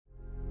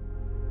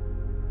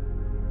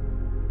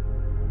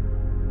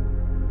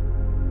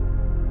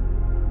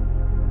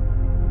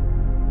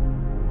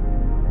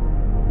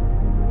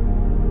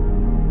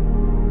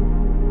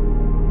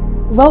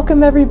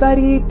Welcome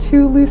everybody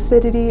to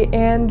Lucidity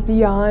and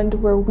beyond,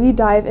 where we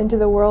dive into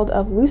the world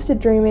of lucid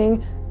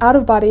dreaming,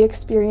 out-of-body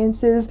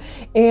experiences,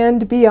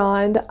 and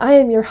beyond. I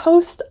am your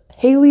host,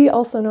 Haley,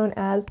 also known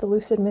as the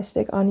Lucid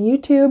Mystic on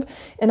YouTube,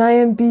 and I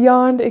am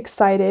beyond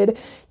excited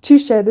to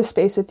share this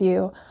space with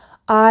you.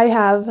 I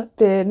have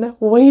been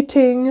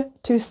waiting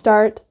to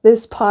start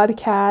this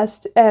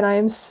podcast, and I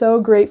am so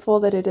grateful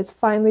that it has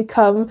finally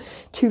come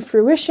to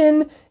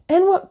fruition.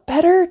 And what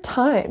better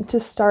time to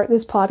start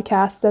this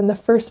podcast than the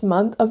first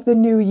month of the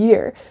new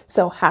year?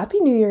 So happy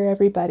New Year,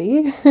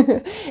 everybody.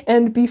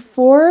 And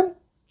before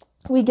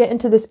we get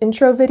into this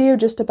intro video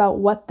just about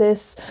what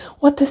this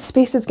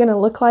space is going to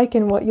look like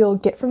and what you'll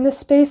get from this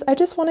space, I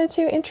just wanted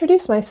to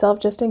introduce myself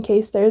just in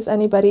case there's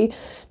anybody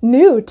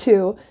new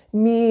to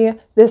me,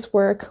 this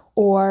work,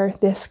 or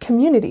this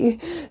community.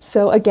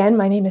 So again,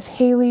 my name is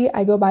Haley.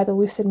 I go by the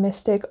Lucid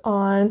Mystic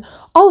on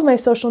all of my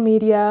social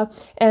media,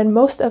 and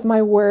most of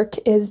my work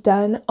is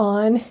done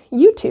on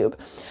YouTube.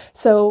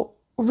 So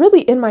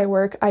really in my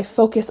work, I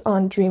focus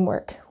on dream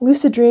work,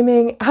 lucid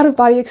dreaming,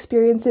 out-of-body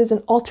experiences,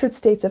 and altered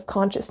states of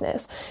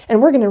consciousness.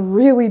 And we're going to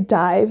really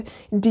dive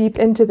deep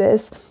into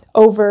this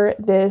over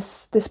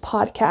this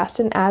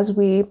podcast and as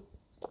we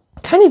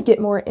kind of get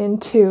more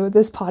into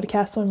this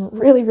podcast. So I'm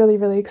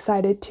really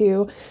excited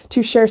to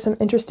share some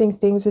interesting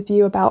things with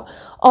you about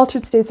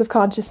altered states of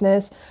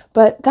consciousness.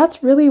 But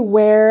that's really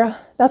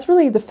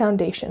the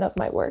foundation of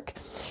my work.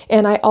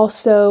 And I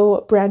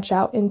also branch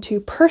out into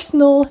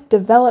personal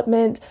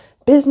development,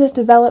 business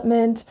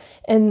development,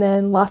 and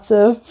then lots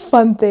of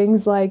fun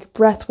things like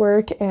breath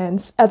work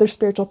and other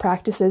spiritual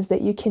practices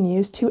that you can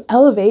use to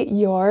elevate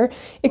your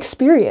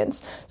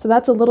experience. So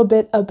that's a little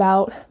bit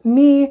about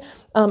me.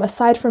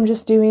 Aside from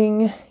just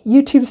doing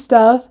YouTube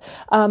stuff,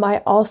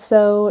 I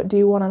also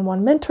do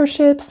one-on-one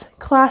mentorships,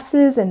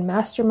 classes, and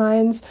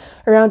masterminds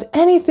around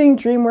anything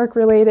dreamwork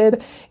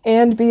related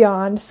and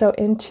beyond. So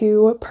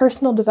into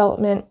personal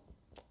development,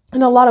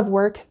 and a lot of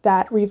work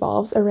that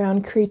revolves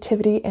around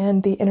creativity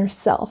and the inner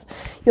self.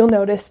 You'll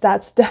notice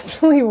that's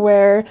definitely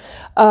where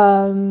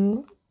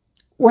the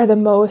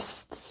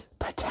most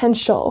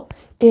potential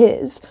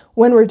is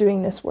when we're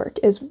doing this work,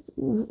 is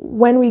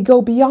when we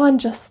go beyond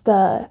just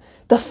the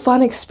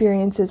fun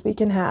experiences we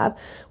can have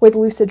with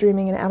lucid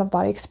dreaming and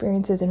out-of-body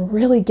experiences and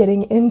really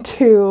getting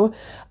into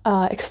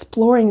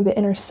exploring the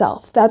inner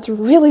self. That's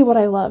really what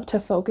I love to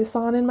focus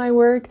on in my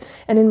work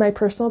and in my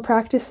personal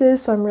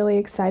practices. So I'm really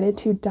excited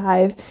to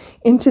dive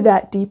into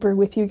that deeper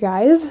with you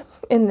guys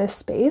in this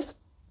space.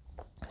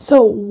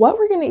 So what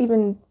we're going to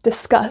even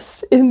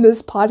discuss in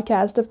this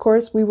podcast, of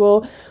course, we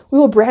will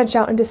branch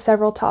out into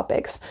several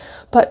topics.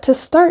 But to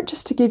start,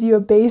 just to give you a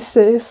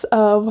basis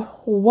of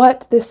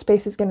what this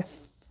space is going to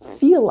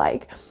feel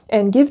like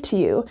and give to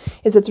you,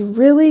 is it's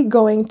really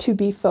going to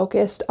be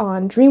focused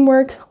on dream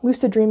work,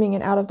 lucid dreaming,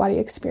 and out-of-body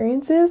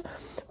experiences.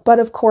 But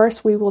of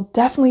course, we will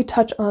definitely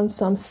touch on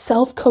some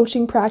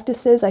self-coaching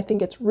practices. I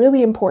think it's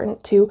really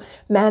important to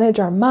manage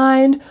our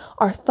mind,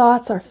 our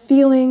thoughts, our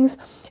feelings,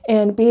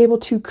 and be able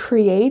to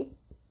create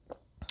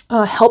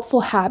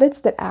helpful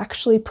habits that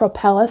actually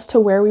propel us to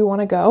where we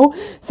want to go.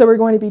 So we're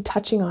going to be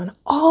touching on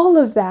all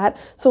of that.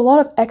 So a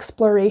lot of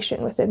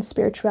exploration within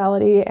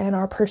spirituality and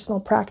our personal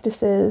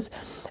practices.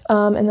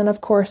 And then,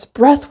 of course,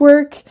 breath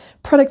work,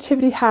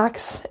 productivity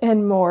hacks,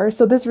 and more.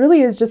 So this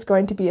really is just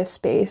going to be a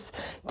space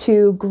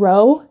to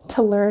grow,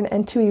 to learn,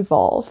 and to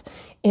evolve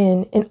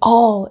in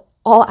all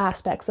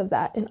aspects of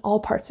that, in all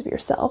parts of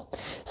yourself.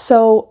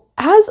 So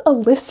as a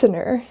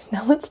listener,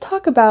 now let's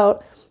talk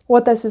about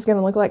what this is going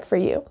to look like for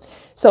you.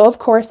 So of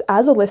course,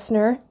 as a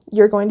listener,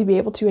 you're going to be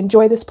able to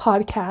enjoy this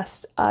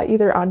podcast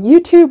either on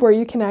YouTube, where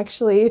you can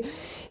actually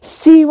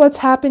see what's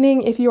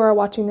happening. If you are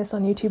watching this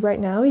on YouTube right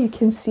now, you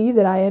can see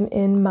that I am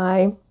in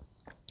my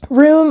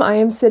room. I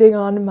am sitting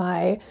on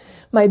my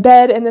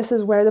bed, and this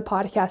is where the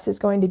podcast is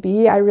going to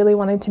be. I really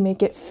wanted to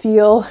make it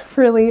feel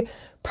really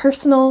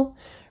personal,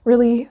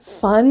 really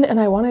fun, and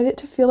I wanted it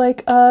to feel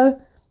like a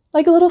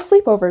little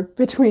sleepover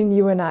between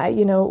you and I,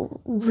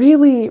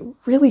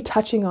 really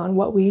touching on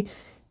what we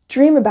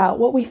dream about,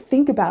 what we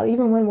think about,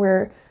 even when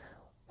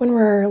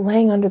we're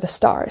laying under the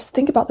stars.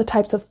 Think about the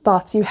types of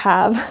thoughts you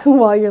have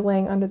while you're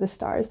laying under the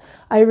stars.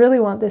 I really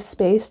want this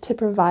space to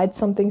provide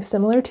something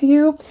similar to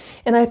you,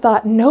 and I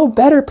thought no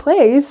better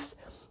place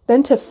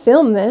than to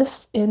film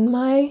this in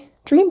my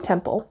dream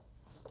temple,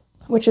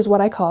 which is what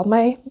I call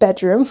my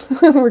bedroom.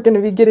 We're going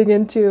to be getting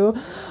into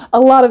a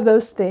lot of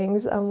those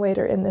things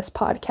later in this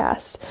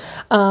podcast,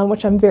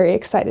 which I'm very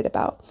excited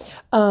about.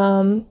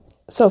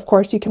 So of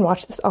course you can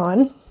watch this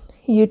on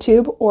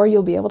YouTube, or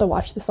you'll be able to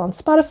watch this on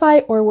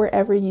Spotify or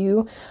wherever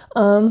you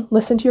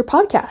listen to your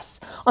podcasts.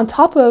 On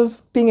top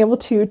of being able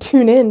to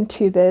tune in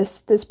to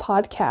this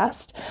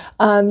podcast,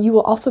 you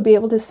will also be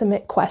able to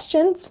submit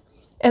questions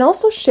and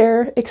also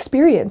share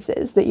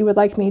experiences that you would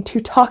like me to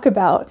talk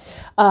about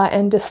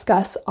and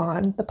discuss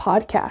on the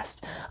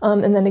podcast.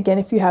 And then again,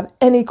 if you have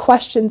any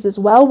questions as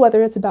well,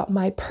 whether it's about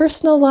my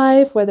personal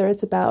life, whether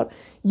it's about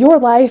your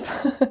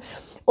life,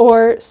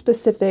 or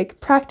specific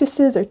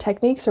practices or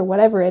techniques or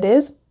whatever it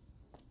is,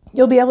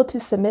 you'll be able to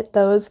submit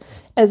those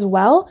as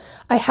well.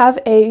 I have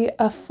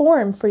a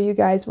form for you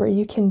guys where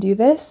you can do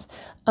this.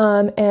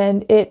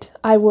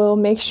 I will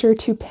make sure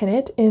to pin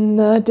it in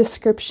the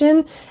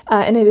description,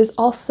 and it is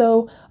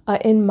also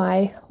in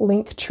my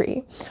link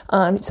tree.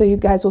 So you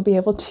guys will be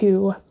able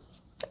to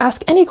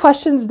ask any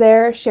questions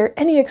there, share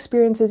any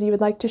experiences you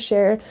would like to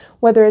share,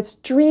 whether it's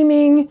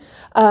dreaming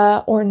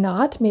or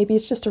not. Maybe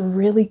it's just a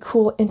really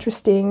cool,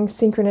 interesting,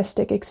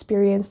 synchronistic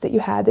experience that you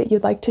had that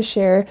you'd like to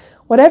share.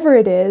 Whatever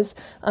it is,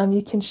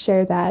 you can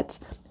share that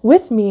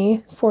with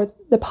me for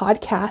the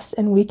podcast,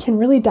 and we can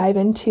really dive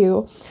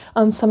into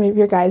some of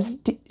your guys'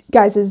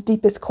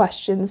 deepest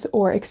questions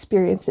or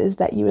experiences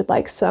that you would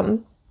like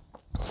some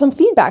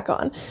feedback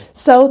on.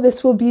 So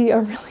this will be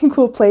a really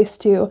cool place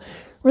to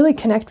really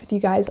connect with you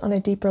guys on a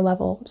deeper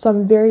level. So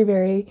I'm very,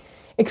 very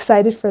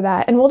excited for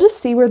that. And we'll just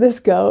see where this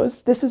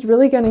goes. This is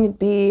really going to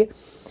be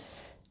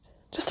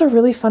just a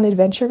really fun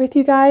adventure with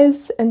you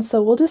guys. And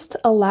so we'll just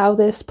allow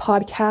this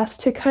podcast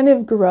to kind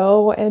of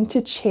grow and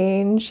to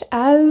change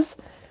as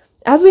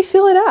we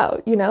feel it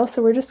out,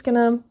 So we're just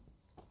gonna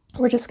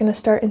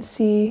start and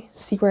see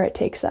where it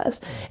takes us.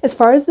 As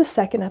far as the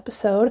second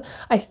episode,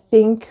 I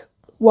think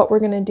what we're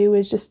going to do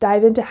is just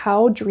dive into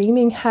how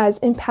dreaming has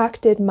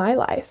impacted my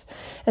life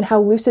and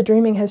how lucid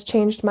dreaming has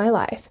changed my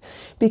life.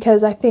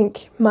 Because I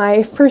think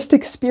my first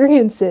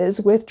experiences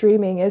with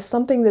dreaming is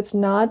something that's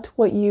not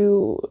what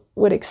you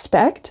would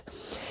expect.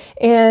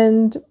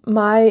 And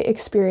my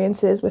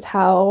experiences with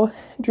how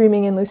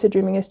dreaming and lucid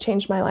dreaming has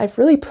changed my life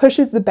really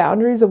pushes the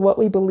boundaries of what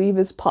we believe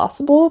is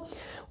possible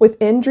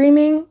within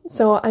dreaming.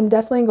 So I'm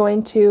definitely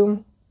going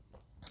to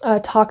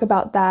talk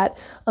about that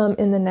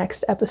in the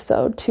next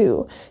episode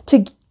to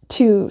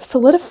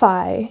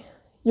solidify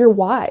your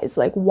whys.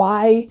 Like,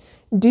 why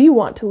do you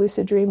want to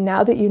lucid dream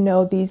now that you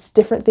know these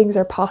different things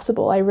are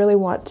possible? I really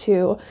want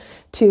to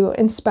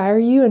inspire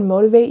you and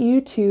motivate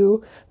you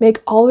to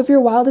make all of your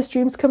wildest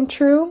dreams come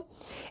true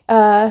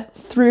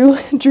through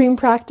dream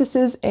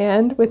practices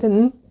and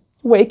within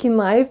waking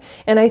life.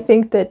 And I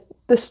think that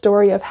the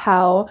story of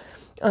how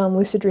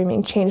lucid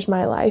dreaming changed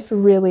my life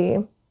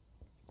really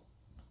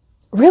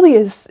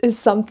is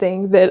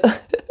something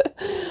that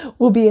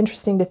will be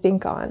interesting to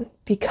think on,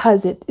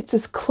 because it's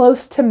as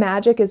close to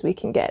magic as we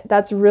can get.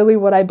 That's really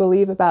what I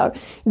believe about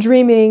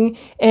dreaming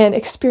and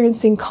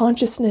experiencing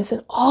consciousness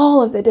in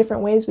all of the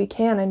different ways we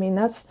can. I mean,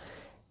 that's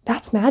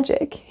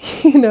magic,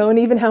 and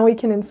even how we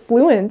can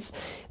influence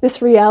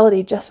this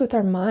reality just with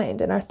our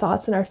mind and our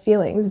thoughts and our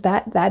feelings,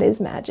 that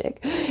is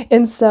magic.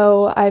 And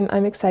so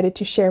I'm excited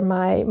to share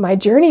my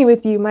journey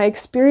with you, my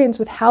experience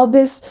with how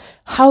this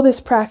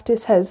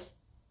practice has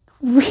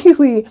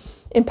really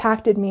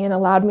impacted me and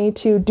allowed me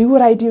to do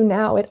what I do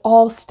now. It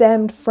all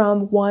stemmed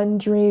from one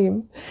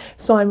dream.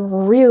 So I'm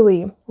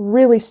really,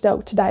 really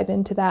stoked to dive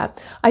into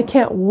that. I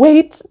can't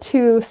wait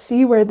to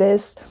see where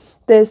this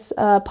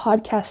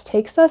podcast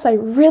takes us. I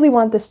really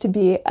want this to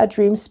be a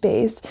dream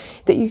space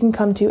that you can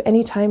come to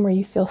anytime where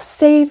you feel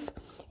safe,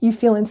 you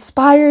feel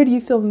inspired, you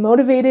feel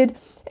motivated,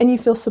 and you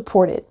feel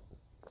supported.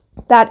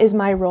 That is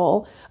my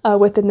role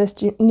within this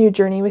new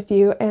journey with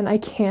you, and I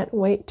can't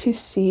wait to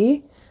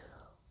see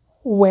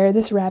where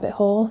this rabbit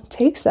hole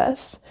takes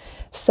us.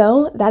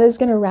 So that is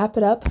going to wrap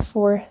it up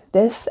for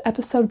this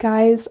episode,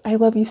 guys. I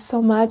love you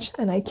so much,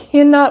 and I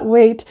cannot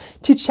wait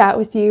to chat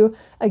with you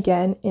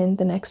again in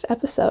the next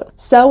episode.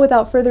 So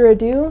without further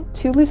ado,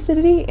 to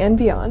lucidity and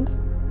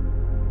beyond.